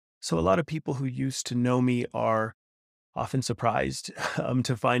So a lot of people who used to know me are often surprised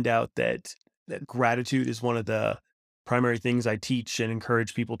to find out that gratitude is one of the primary things I teach and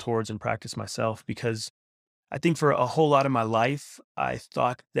encourage people towards and practice myself. Because I think for a whole lot of my life, I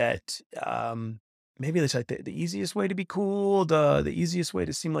thought that maybe it's like the easiest way to be cool, the easiest way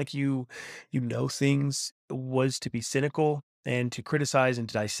to seem like you know things was to be cynical and to criticize and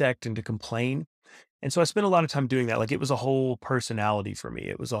to dissect and to complain. And so I spent a lot of time doing that. Like it was a whole personality for me.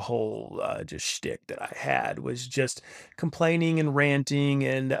 It was a whole just shtick that I had was just complaining and ranting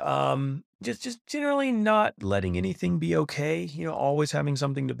and just generally not letting anything be okay. Always having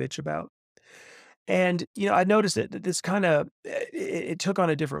something to bitch about. And I noticed that this kind of it took on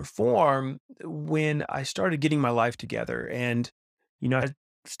a different form when I started getting my life together, and I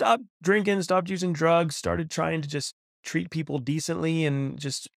stopped drinking, stopped using drugs, started trying to just treat people decently and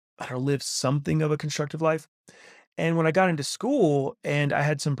just I don't know, live something of a constructive life. And when I got into school and I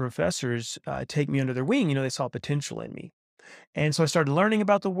had some professors take me under their wing, they saw potential in me. And so I started learning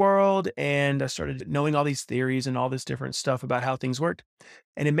about the world and I started knowing all these theories and all this different stuff about how things worked.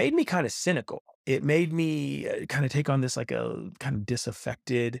 And it made me kind of cynical. It made me kind of take on this like a kind of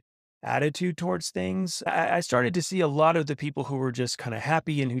disaffected attitude towards things. I started to see a lot of the people who were just kind of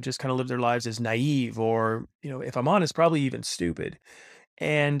happy and who just kind of lived their lives as naive or, if I'm honest, probably even stupid.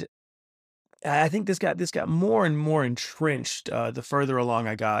 And I think this got more and more entrenched, the further along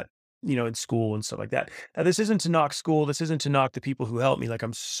I got, in school and stuff like that. Now, this isn't to knock school. This isn't to knock the people who helped me. Like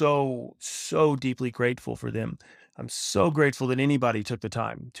I'm so, so deeply grateful for them. I'm so grateful that anybody took the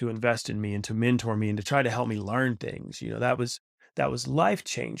time to invest in me and to mentor me and to try to help me learn things. That was life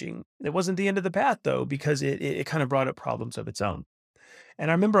changing. It wasn't the end of the path though, because it kind of brought up problems of its own. And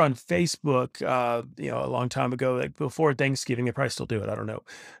I remember on Facebook, a long time ago, like before Thanksgiving, they probably still do it. I don't know,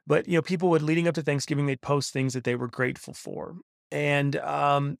 but people would leading up to Thanksgiving, they'd post things that they were grateful for. And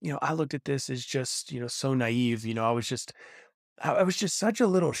I looked at this as just so naive. I was just such a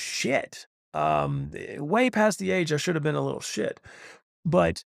little shit. Way past the age I should have been a little shit,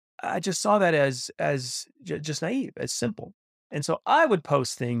 but I just saw that as just naive, as simple. And so I would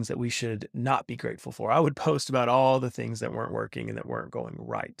post things that we should not be grateful for. I would post about all the things that weren't working and that weren't going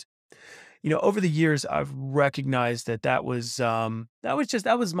right. Over the years, I've recognized that was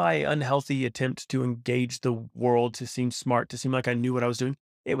my unhealthy attempt to engage the world, to seem smart, to seem like I knew what I was doing.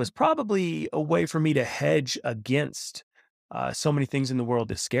 It was probably a way for me to hedge against so many things in the world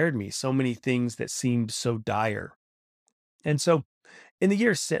that scared me, so many things that seemed so dire. And so in the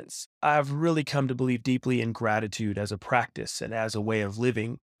years since, I've really come to believe deeply in gratitude as a practice and as a way of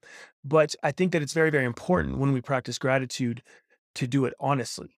living. But I think that it's very, very important when we practice gratitude to do it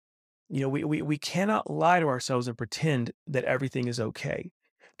honestly. We cannot lie to ourselves and pretend that everything is okay.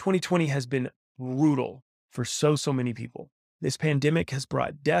 2020 has been brutal for so, so many people. This pandemic has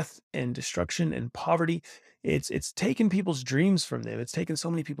brought death and destruction and poverty. It's taken people's dreams from them. It's taken so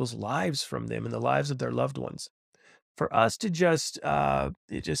many people's lives from them and the lives of their loved ones. For us to just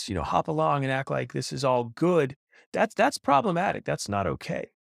hop along and act like this is all good, that's problematic. That's not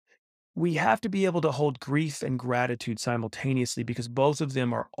okay. We have to be able to hold grief and gratitude simultaneously because both of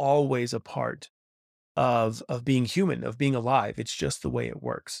them are always a part of being human, of being alive. It's just the way it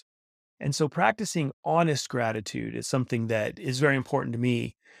works. And so practicing honest gratitude is something that is very important to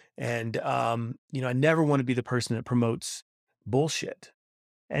me. And I never want to be the person that promotes bullshit.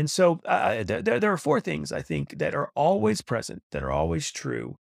 And so there are four things I think that are always present, that are always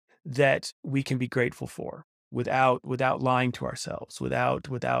true, that we can be grateful for without lying to ourselves, without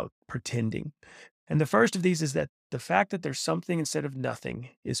pretending. And the first of these is that the fact that there's something instead of nothing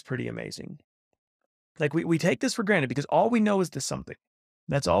is pretty amazing. Like we take this for granted because all we know is the something.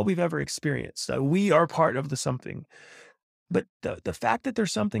 That's all we've ever experienced. We are part of the something. But the fact that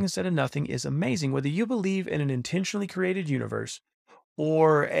there's something instead of nothing is amazing. Whether you believe in an intentionally created universe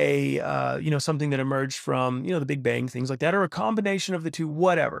or something that emerged from the Big Bang, things like that, or a combination of the two,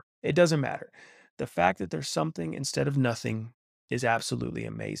 whatever, it doesn't matter. The fact that there's something instead of nothing is absolutely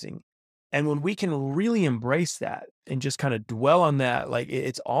amazing. And when we can really embrace that and just kind of dwell on that, like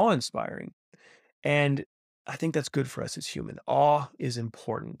it's awe-inspiring. And I think that's good for us as human. Awe is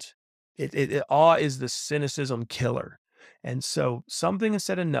important. Awe is the cynicism killer. And so something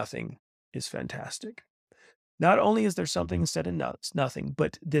instead of nothing is fantastic. Not only is there something instead of nothing,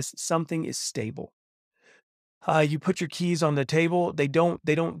 but this something is stable. You put your keys on the table, they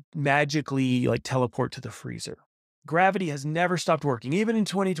don't magically like teleport to the freezer. Gravity has never stopped working, even in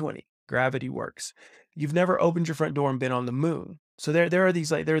 2020. Gravity works. You've never opened your front door and been on the moon. So there are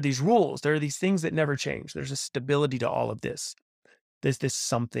these rules, there are these things that never change. There's a stability to all of this. This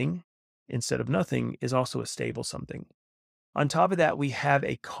something instead of nothing is also a stable something. On top of that, we have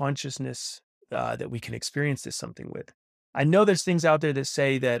a consciousness that we can experience this something with. I know there's things out there that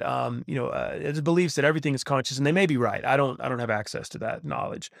say that there's beliefs that everything is conscious, and they may be right. I don't have access to that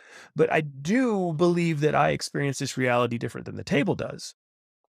knowledge, but I do believe that I experience this reality different than the table does.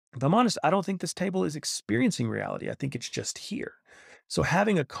 If I'm honest, I don't think this table is experiencing reality. I think it's just here. So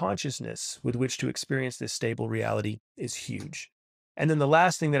having a consciousness with which to experience this stable reality is huge. And then the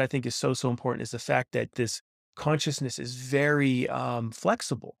last thing that I think is so important is the fact that this consciousness is very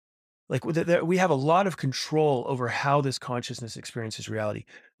flexible. Like we have a lot of control over how this consciousness experiences reality.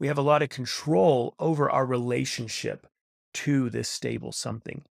 We have a lot of control over our relationship to this stable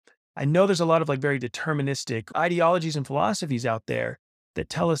something. I know there's a lot of like very deterministic ideologies and philosophies out there that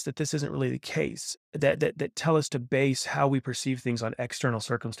tell us that this isn't really the case, that tell us to base how we perceive things on external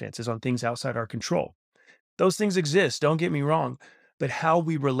circumstances, on things outside our control. Those things exist, don't get me wrong, but how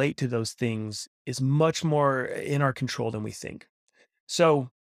we relate to those things is much more in our control than we think. So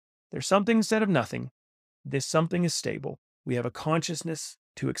there's something instead of nothing. This something is stable. We have a consciousness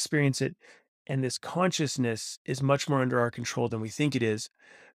to experience it, and this consciousness is much more under our control than we think it is.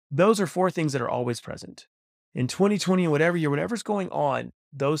 Those are 4 things that are always present. In 2020 and whatever year, whatever's going on,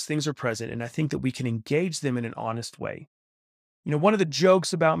 those things are present, and I think that we can engage them in an honest way. One of the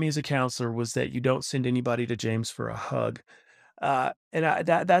jokes about me as a counselor was that you don't send anybody to James for a hug,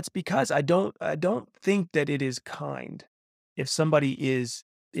 that's because I don't think that it is kind if somebody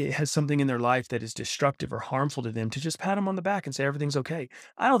it has something in their life that is destructive or harmful to them to just pat them on the back and say everything's okay.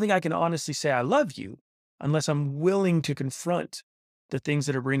 I don't think I can honestly say I love you unless I'm willing to confront the things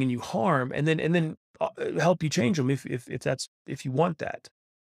that are bringing you harm and then help you change them if you want that.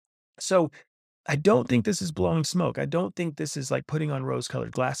 So I don't think this is blowing smoke. I don't think this is like putting on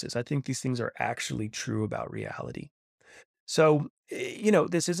rose-colored glasses. I think these things are actually true about reality. So,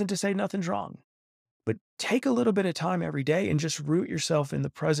 this isn't to say nothing's wrong, but take a little bit of time every day and just root yourself in the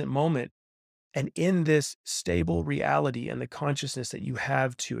present moment and in this stable reality and the consciousness that you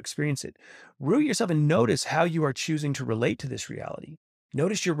have to experience it. Root yourself and notice how you are choosing to relate to this reality.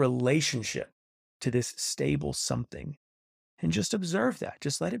 Notice your relationship to this stable something and just observe that.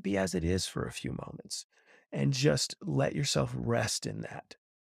 Just let it be as it is for a few moments and just let yourself rest in that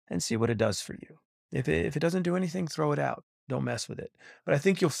and see what it does for you. If it doesn't do anything, throw it out. Don't mess with it. But I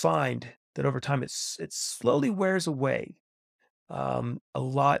think you'll find that over time it slowly wears away a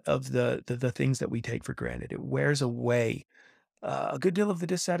lot of the things that we take for granted. It wears away a good deal of the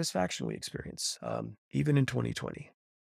dissatisfaction we experience, even in 2020.